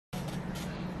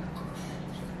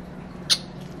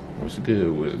What's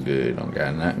good? What's good? Don't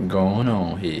got nothing going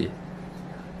on here.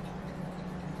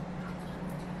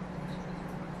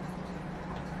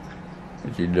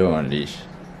 What you doing, Leash?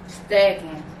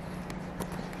 Stacking.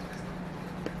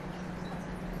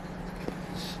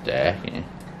 Stacking?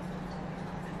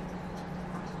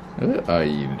 What are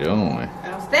you doing?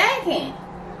 I'm stacking.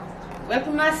 Went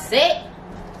for my set.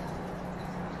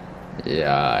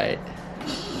 Yeah, alright.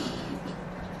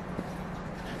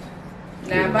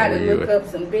 Now I'm about to look up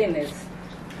some business.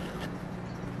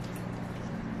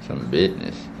 Some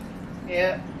business?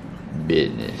 Yep.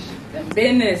 Business. Some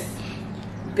business.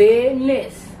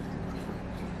 Business.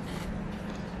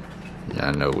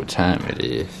 Y'all know what time it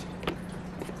is.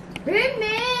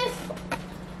 Business.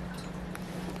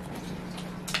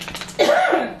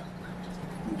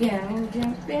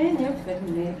 Jump in your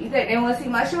business. You think they want to see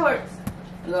my shorts?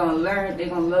 They're gonna learn. They're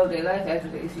gonna love their life after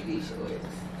they see these shorts.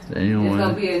 It's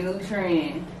gonna be a new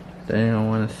trend. They don't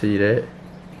want to see that.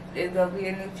 It's gonna be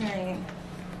a new trend.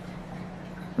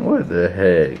 What the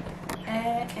heck?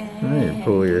 You need to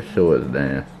pull your shorts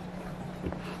down.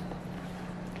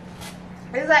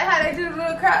 It's like how they do the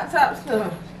little crop top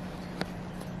stuff.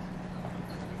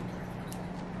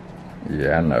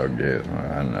 Yeah, I know this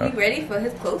one. I know. He ready for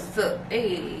his close up.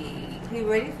 Hey, he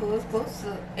ready for his close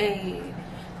up. Hey,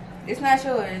 it's not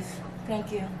yours.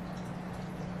 Thank you.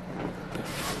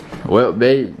 Well,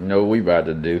 babe, you know what we about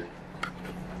to do?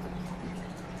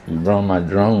 You brought my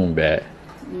drone back.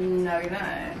 No, you're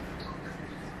not.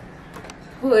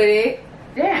 Put it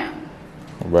down.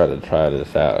 We're about to try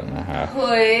this out in the house.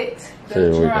 Put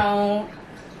the drone.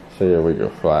 See if we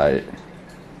can fly it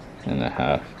in the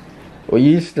house. Will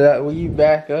you stop? Will you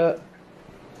back up?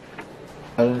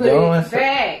 I was doing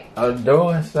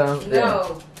something.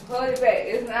 No, put it back.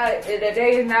 It's not. The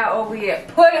day is not over yet.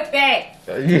 Put it back.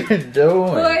 What are you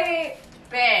doing? Put it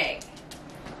back.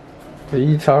 What are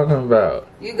you talking about?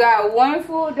 You got one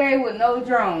full day with no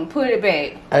drone. Put it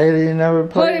back. I didn't never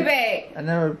play. Put it back. I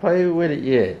never played with it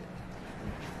yet.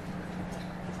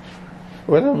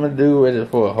 What I'm gonna do with it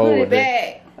for a whole day? Put it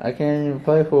back. I can't even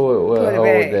play for it for a whole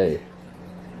day.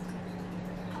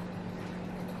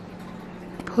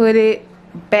 Put it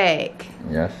back.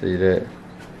 Y'all see that?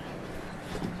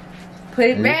 Put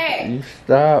it back. You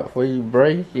stop before you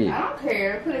break it. I don't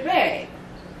care. Put it back.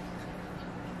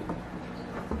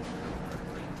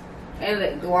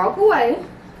 And walk away.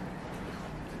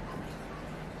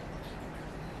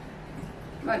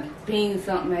 I'm about to beam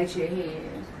something at your head.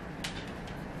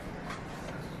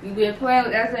 You been playing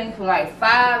with that thing for like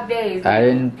 5 days now. I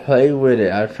didn't play with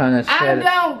it. I was trying to set it.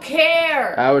 I don't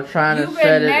care. I was trying to set it. You've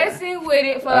been messing with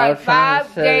it for like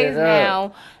 5 days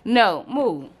now. No,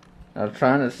 move. I was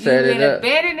trying to set it up. You've been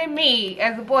better than me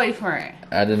as a boyfriend.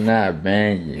 I did not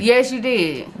bang you. Yes, you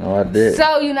did. No, I did.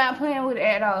 So you're not playing with it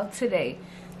at all today.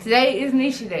 Today is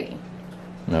Nisha Day.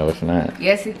 No, it's not.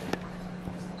 Yes, it.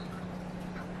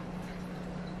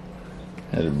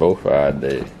 It's both our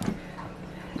days.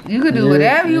 You could do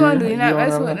whatever you want to do. You're not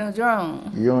messing with no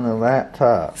drone. You on a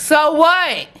laptop. So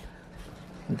what?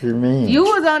 What do you mean? You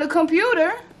was on the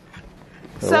computer.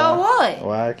 So what?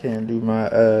 Why I can't do my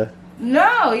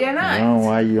No, you're not. No,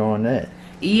 why you on that?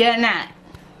 You're not.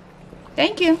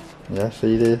 Thank you. Y'all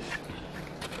see this?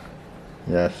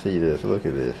 Y'all see this? Look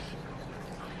at this.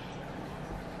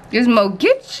 Gizmo,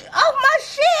 get off my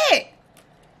shit.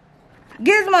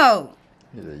 Gizmo.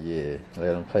 He said, yeah,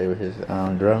 let him play with his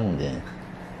drone then.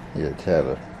 He'll tell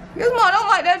her. Gizmo don't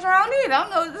like that drone either. I don't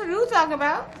know what you talking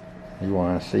about. You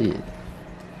want to see it.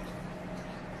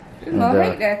 Gizmo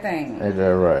hate that thing. Ain't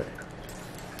that right?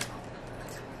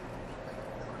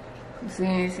 You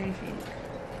see shit.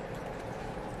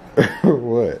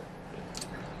 What?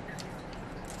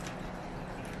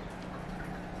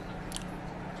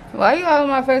 Why you all in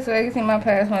my face so they can see my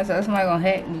password so somebody gonna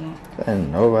hack me?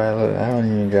 And nobody look. I don't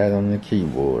even got it on the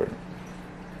keyboard.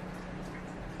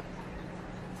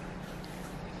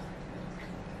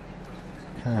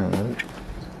 Let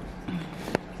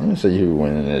me see who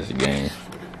winning this game.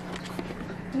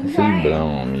 She blowing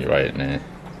on me right now.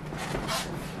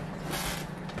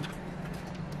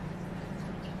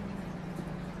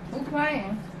 Who's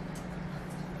playing?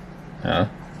 Huh?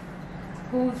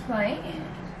 Who's playing?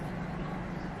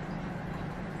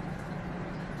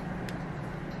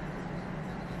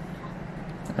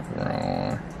 Wrong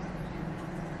one.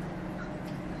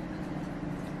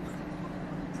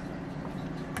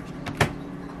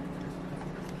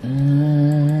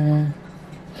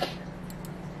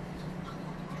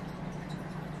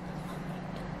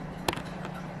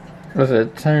 Was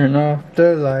it turn off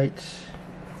the lights?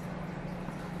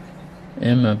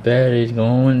 And my battery's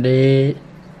going dead.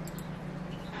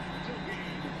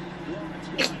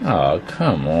 Oh,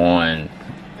 come on.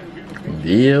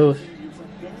 Bills?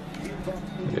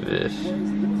 Look at this.